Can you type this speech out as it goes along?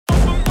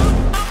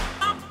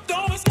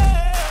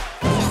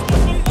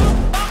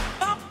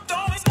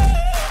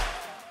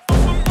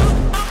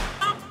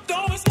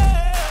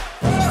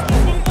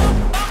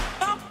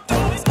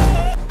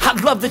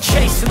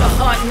chase and the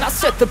hunt, and I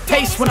set the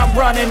pace when I'm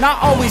running. I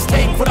always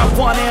take what I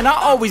want and I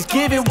always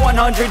give it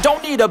 100.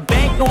 Don't need a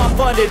bank, no I'm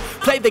funded.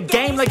 Play the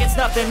game like it's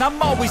nothing.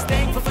 I'm always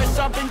thankful for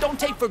something. Don't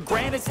take for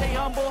granted, stay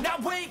humble. Now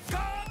wake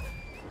up!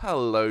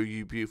 Hello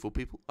you beautiful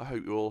people, I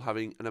hope you're all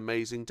having an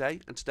amazing day,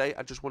 and today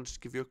I just wanted to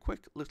give you a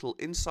quick little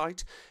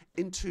insight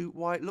into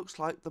why it looks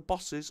like the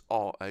bosses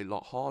are a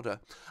lot harder,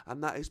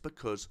 and that is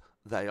because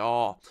they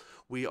are.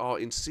 We are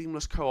in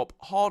seamless co-op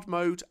hard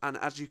mode, and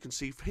as you can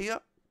see here,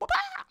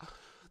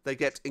 they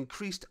get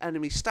increased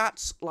enemy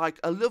stats like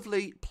a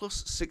lovely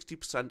plus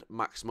 60%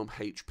 maximum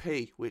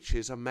HP, which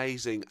is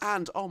amazing,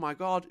 and oh my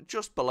god,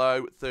 just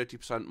below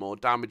 30% more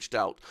damage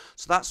dealt.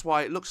 So that's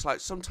why it looks like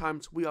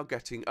sometimes we are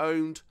getting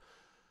owned.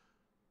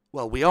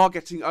 Well, we are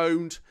getting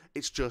owned,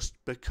 it's just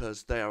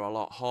because they are a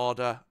lot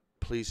harder.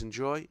 Please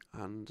enjoy,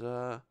 and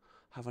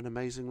have an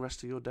amazing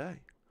rest of your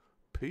day.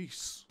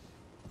 Peace.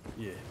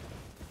 Yeah.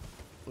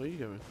 Where are you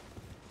going?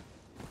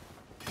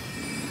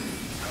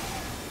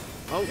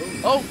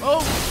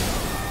 Oh!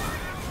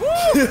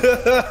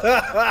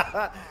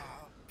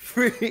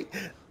 Free.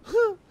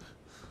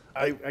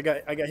 I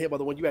got hit by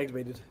the one you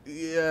activated.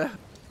 Yeah.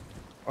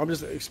 I'm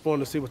just exploring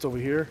to see what's over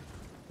here,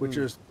 which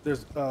is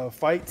there's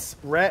fights,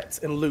 rats,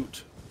 and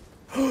loot.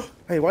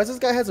 Hey, why does this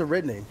guy has a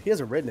red name? He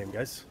has a red name,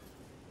 guys.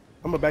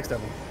 I'm gonna backstab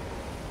him.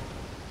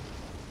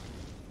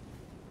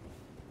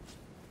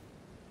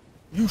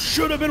 You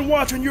should have been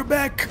watching your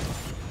back.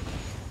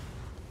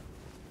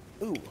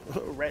 Ooh,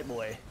 rat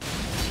boy.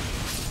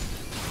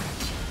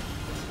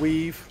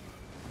 Weave.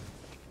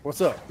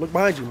 What's up? Look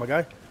behind you, my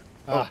guy.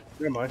 Oh,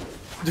 never mind.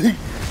 There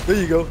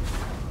you go.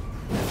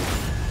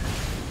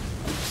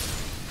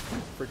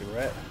 Freaking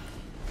rat.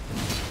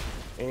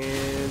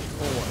 And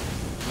one.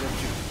 And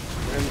two.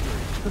 And three.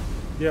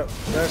 Yep,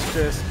 that's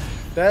just.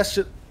 That's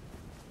just.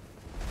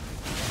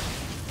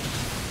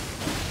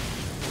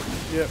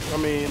 Yep, I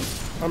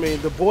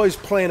mean, the boy's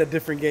playing a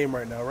different game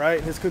right now,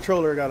 right? His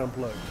controller got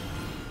unplugged.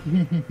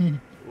 Ooh.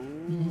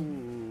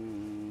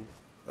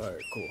 All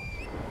right, cool.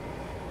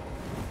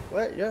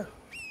 What? Yeah.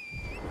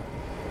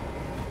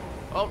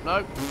 Oh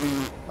no.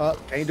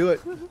 Can't do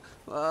it.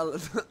 Well,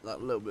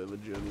 that little bit of a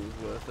journey was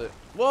worth it.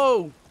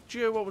 Whoa,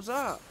 Gio, what was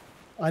that?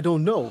 I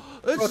don't know.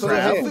 It's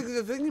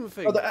the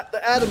thing. Oh,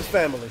 the Addams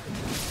family.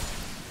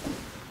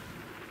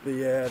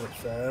 The Addams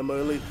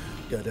family.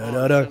 Da da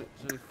da da.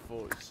 It's only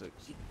 46.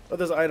 Oh,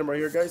 there's an item right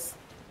here, guys.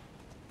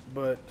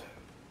 But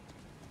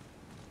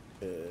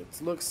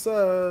it looks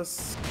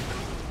sus.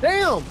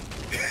 Damn!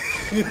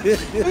 You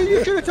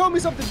should have told me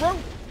something, bro.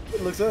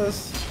 It looks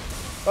sus.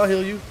 I'll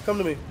heal you. Come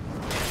to me.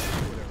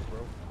 Whatever, bro.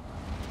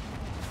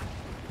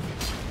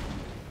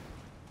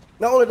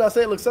 Not only did I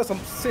say it looks sus, I'm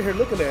sitting here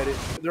looking at it.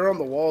 They're on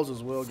the walls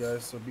as well,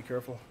 guys, so be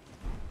careful.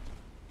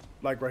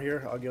 Like right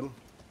here, I'll get them.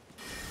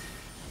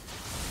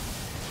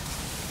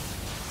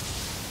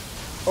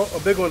 Oh, a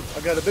big one.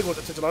 I got a big one's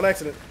attention on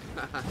accident.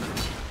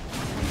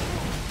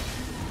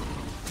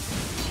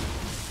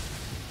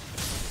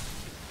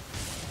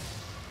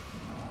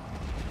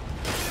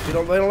 They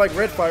don't like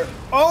red fire.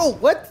 Oh,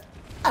 what?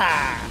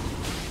 Ah!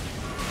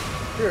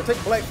 Here,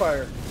 take black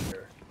fire.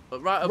 Here.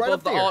 But right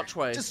above the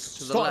archway. Just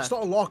to the left.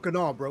 start locking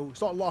on, bro.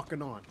 Start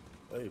locking on.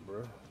 Hey,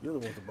 bro. You're the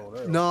one with the bow and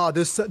arrows. Nah,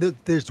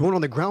 there's one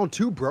on the ground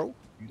too, bro.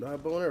 You don't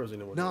have bow and arrows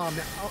anymore. Nah,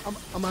 man, I'm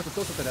gonna have to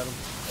throw something at him.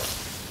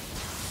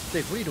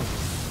 Dave, what are you doing?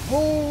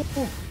 Oh,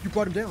 you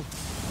brought him down.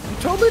 You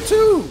told me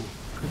to.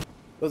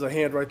 There's a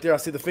hand right there. I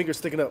see the fingers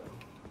sticking up.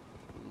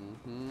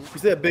 You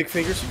see that big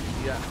fingers?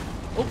 Yeah.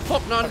 Oh,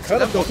 fuck, no. I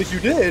kind of don't think you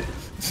did.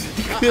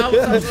 I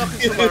was looking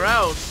somewhere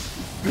else.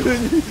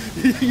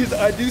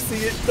 I do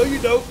see it. No, you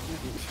don't.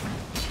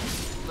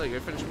 There you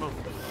go, finish him off.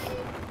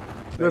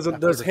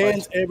 There's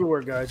hands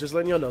everywhere, guys. Just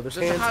letting y'all know. There's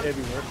hands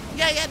everywhere.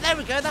 Yeah, there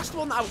we go. That's the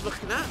one that I was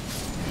looking at.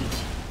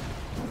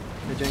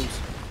 Hey, James.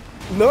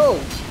 No.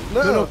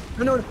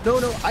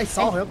 I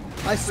saw him.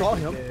 I saw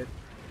him.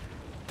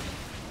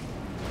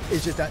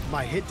 It's just that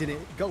my hit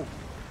didn't go.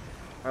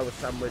 I was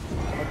sandwiched.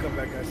 I'll come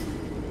back, guys.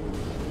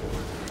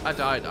 I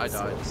died. I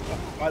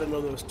didn't know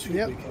there was two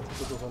big heads,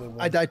 but there was only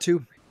one. I died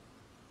too.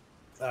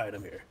 All right,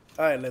 I'm here.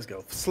 All right, let's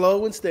go.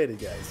 Slow and steady,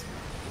 guys.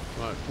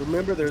 Right.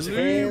 Remember, there's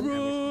hands.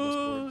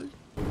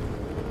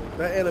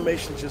 That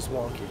animation's just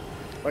wonky.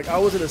 Like, I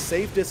was at a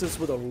safe distance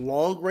with a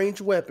long-range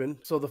weapon,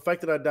 so the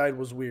fact that I died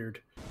was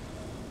weird.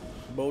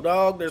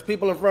 Bulldog, there's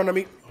people in front of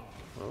me.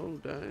 Oh,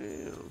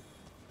 damn.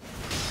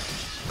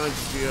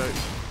 Thanks, Gio.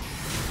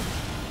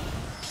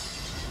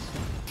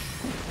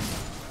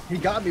 He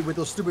got me with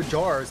those stupid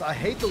jars. I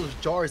hate those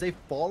jars. They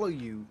follow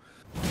you.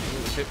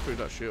 Hit through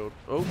that shield.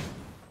 Oh,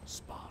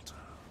 Sparta.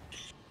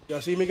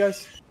 Y'all see me,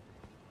 guys?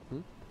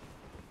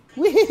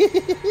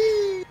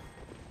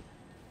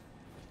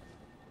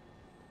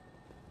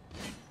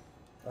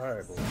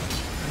 Alright, boy.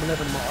 I'm gonna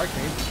live in my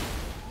arcade.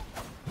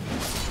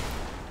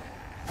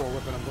 For a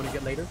weapon I'm gonna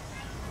get later.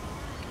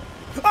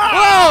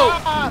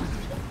 Ah!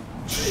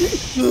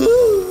 That's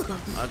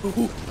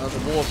a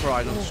war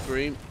pride on the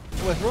screen.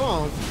 What's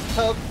wrong?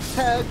 Hug,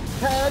 hug,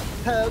 hug,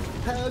 hug,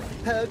 hug,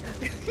 hug.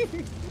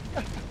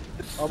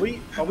 Are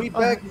we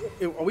back?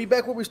 Are we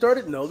back where we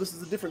started? No, this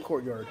is a different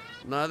courtyard.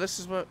 No, this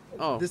is where.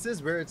 Oh, This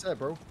is where it's at,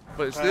 bro.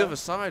 but it's the other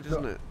side,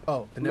 isn't it?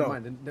 Oh, then never No.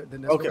 mind.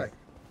 Then that's Okay. correct.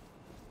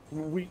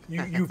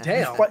 You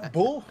Damn, fight-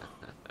 bull.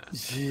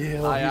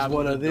 Yeah, I he's am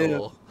one the of them.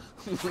 door.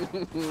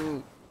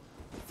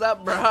 What's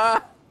up,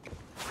 bruh?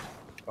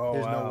 Oh,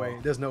 There's wow. no way.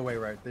 There's no way,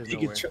 right? There's no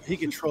way. He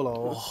could troll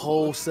a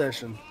whole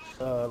session.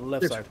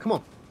 Left James, side. come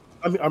on,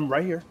 I'm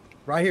right here.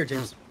 right here,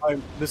 James.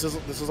 This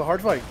is a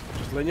hard fight.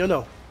 Just letting you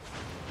know.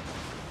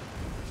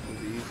 It's gonna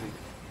be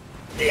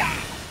easy.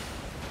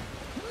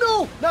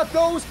 No, not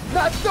those,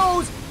 not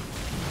those.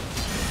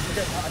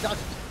 Okay, I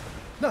dodged.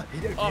 No, he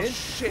did Oh again.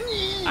 shit!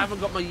 I haven't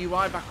got my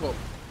UI back up.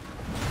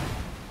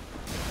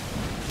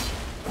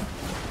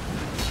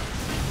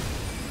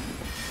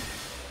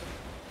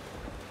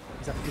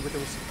 He's have to deal with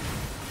those.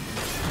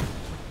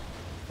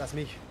 That's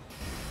me.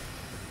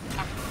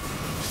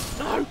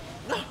 No,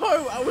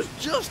 no! I was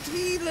just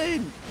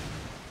healing.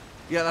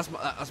 Yeah, that's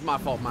my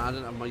fault, man. I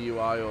didn't have my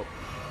UI up.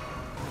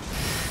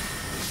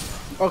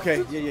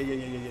 Okay.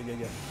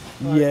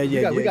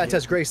 Yeah. We got to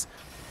test Grace.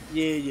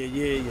 Yeah.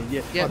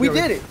 We Yeah,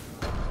 did it.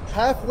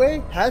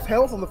 Half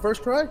health on the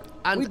first try.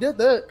 And We did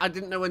that. I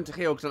didn't know when to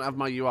heal because I didn't have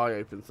my UI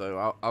open,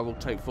 so I will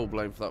take full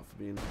blame for that for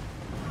being.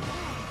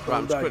 Right,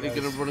 I'm just quickly guys.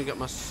 gonna run and get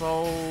my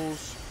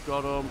souls.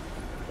 Got them.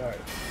 All right.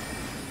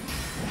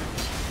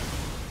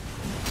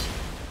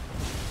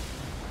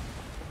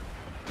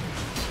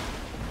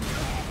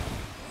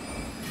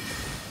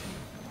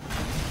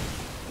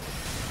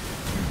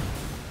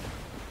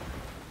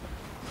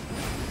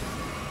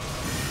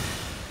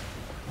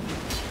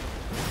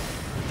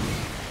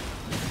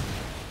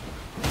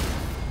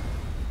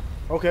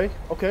 Okay.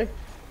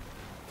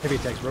 Heavy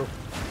attacks, bro.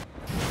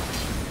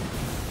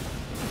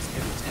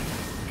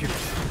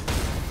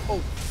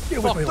 Oh, Get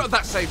away fuck! from him.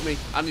 That saved me.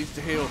 I need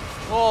to heal.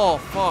 Oh,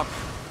 fuck!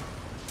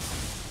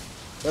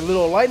 That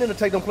little lightning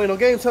attack don't play no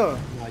games, huh?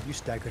 Nah, you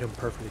staggered him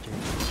perfectly,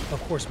 James. Of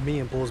course, me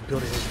and Bull's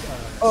building his.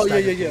 Oh, yeah.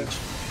 stagger cage.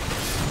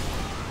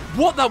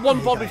 What? That one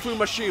Yeah, bombed me gosh. through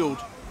my shield.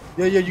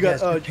 Yeah. You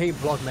Yes, got you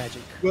can't block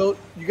magic. well,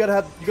 you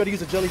gotta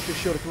use a jellyfish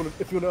shield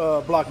if you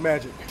wanna block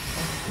magic.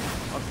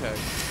 Okay.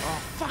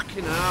 Oh,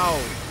 fucking hell!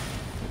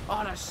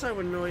 Oh, that's so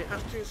annoying. I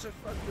was doing so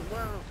fucking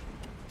well.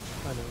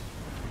 I know.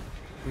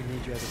 We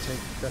need you as a tank.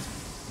 That's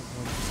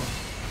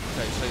 100%.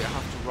 Okay, so you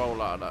have to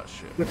roll out of that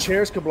shit. The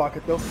chairs can block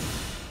it though.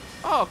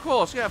 Oh, of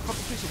course, yeah. A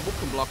fucking piece of wood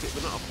can block it,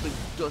 but not a big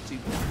dirty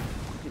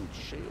fucking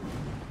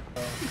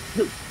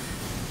shield.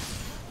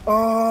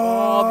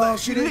 Oh,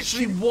 She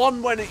literally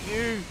won when it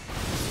you.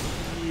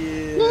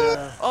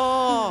 Yeah.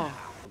 Oh.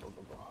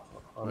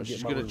 I'm Well, she's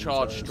getting my gonna runes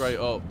charge eyes. straight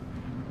up.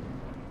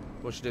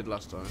 What she did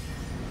last time.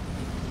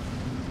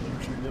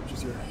 Yep,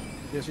 she's here.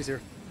 Yeah, she's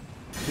here.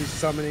 She's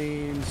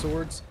summoning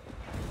swords.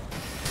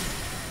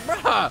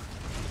 Bruh!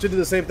 She did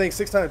the same thing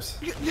 6 times.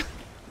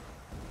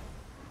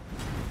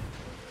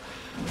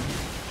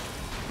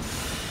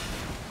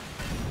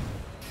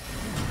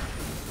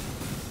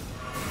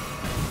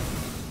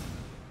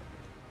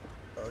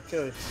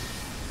 Okay.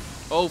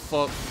 Oh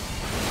fuck.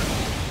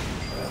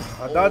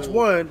 I dodged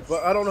one,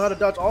 but I don't know how to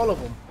dodge all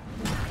of them.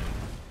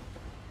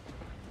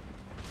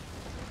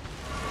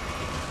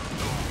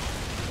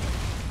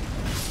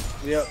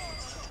 Yep.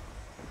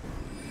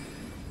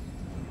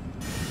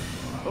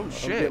 Oh I'm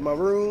shit. getting my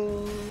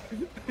room.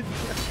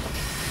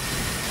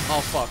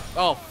 Oh fuck.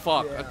 Oh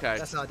fuck. Yeah, Okay.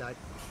 That's how I died.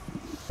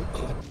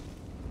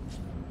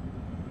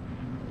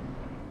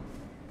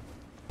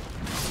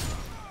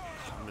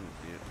 I'm an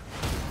idiot.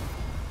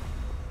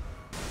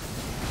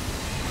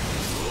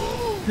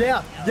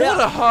 Yeah. What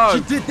a hoe.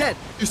 She did that.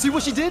 You see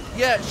what she did?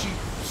 Yeah, she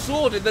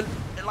sworded, then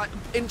like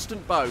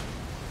instant bow.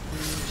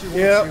 She wants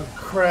Yep. you.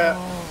 Crap.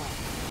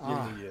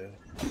 Ah. Yeah.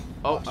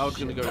 Oh, I was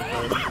gonna go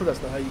first.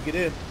 That's not how you get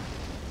in.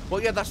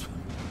 Well, yeah, that's.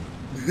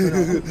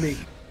 Me.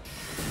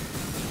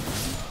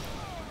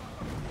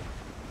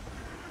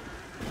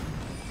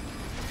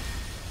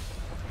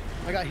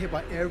 I got hit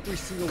by every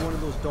single one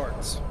of those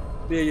darts.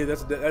 Yeah.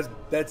 That's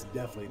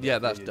definitely. Yeah,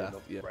 that's death,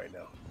 yeah. Right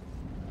now.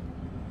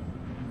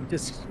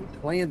 Just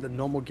playing the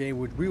normal game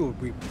we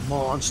would be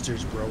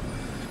monsters, bro.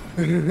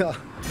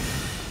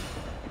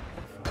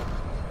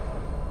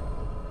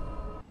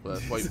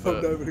 Let's wait I'm for.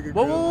 not even gonna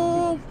Whoa, go.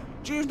 whoa, whoa!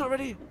 Drew's not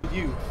ready.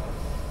 You.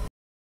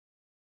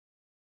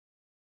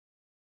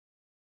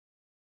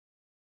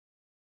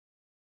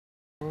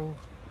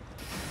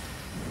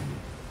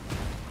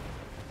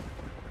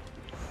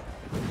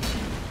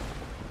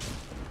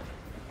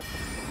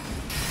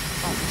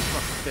 Oh,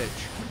 fuck,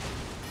 bitch.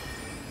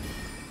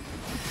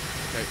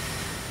 Okay.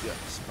 Yeah,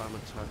 spam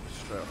attack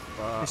straight off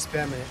You're that.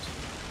 spamming it.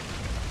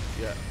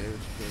 Yeah,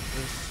 here's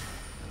this.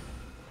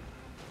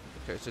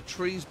 Okay, so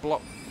trees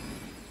block.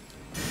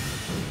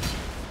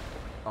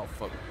 Oh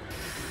fuck.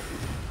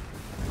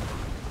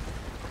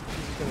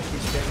 She's gonna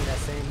keep spamming that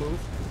same move.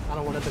 I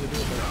don't want nothing to do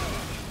with it.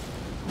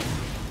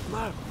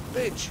 No,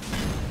 bitch.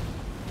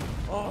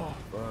 Oh.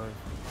 Fine.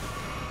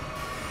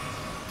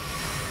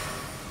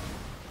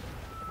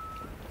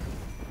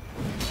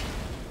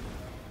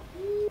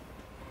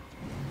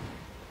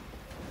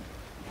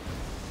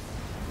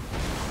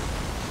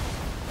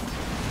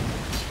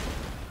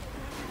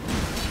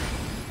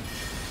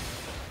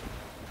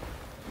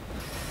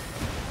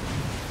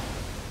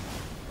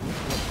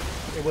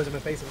 it wasn't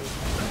even facing me.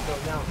 So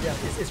now, yeah,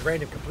 it's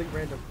random, complete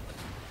random.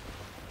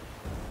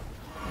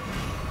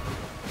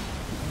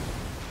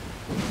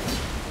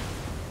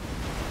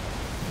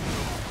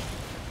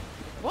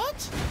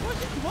 What?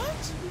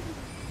 What?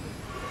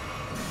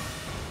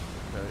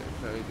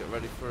 Okay, get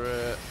ready for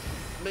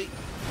me.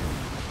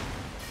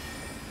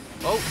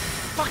 Oh,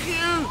 fuck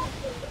you!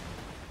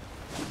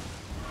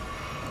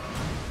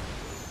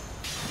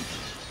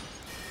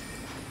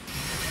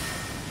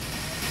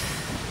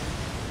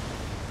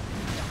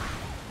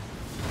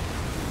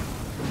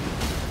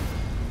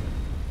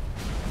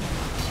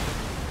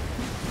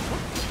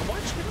 Why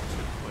did you get up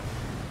so quick?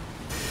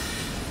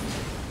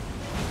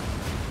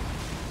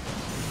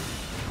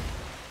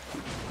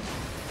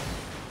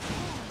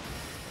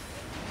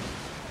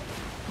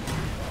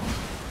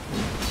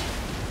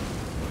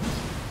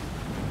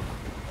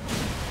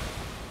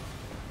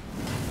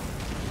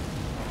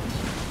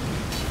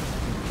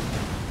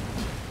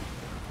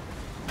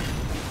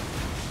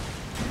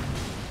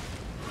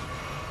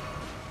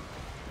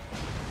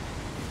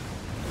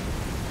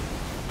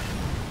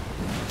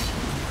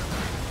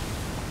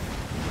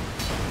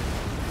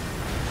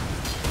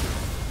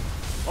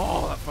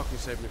 Oh, that fucking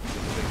saved me from the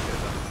big hit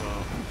that as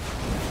well.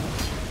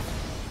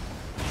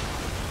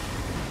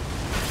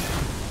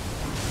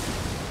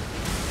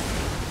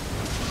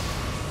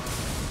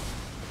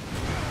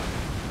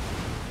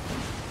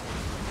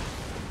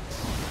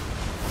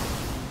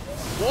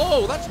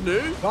 Whoa, that's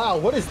new! Wow,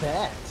 what is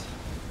that?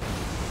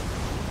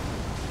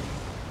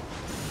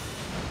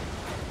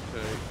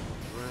 Okay,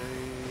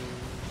 range.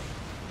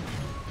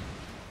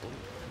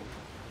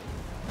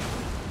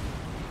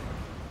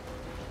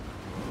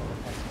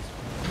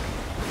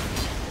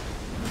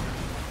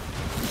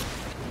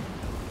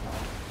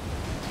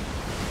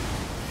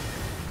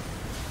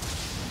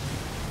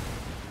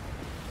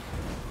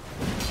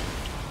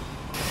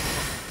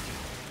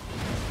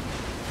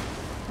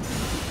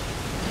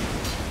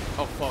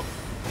 Oh fuck.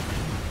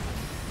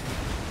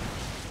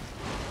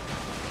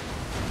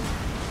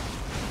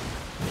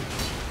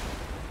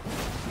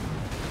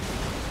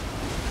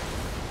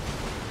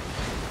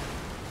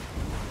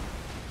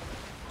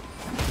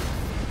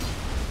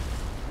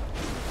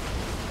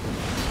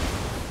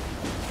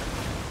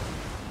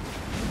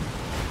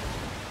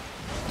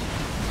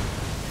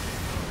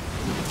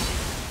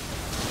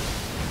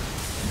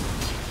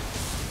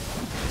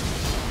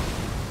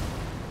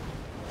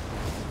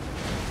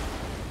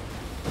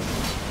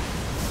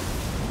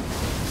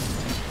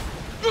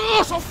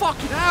 Oh, so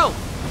fucking hell!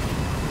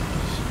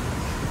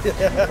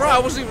 Bro, I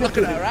wasn't even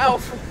looking at her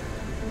health.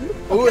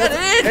 Oh, Get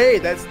in! Hey,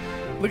 that's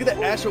look at that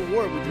Ash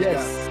Award we just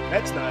Yes. got.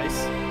 That's nice.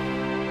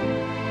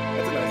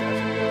 That's a nice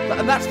Ash Award.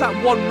 And that's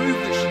that one move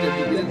that she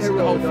did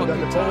the whole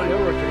fucking time.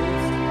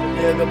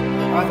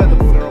 Yeah, I've had the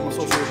bow and arrow. I'm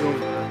so sure.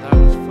 That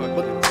was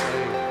fucking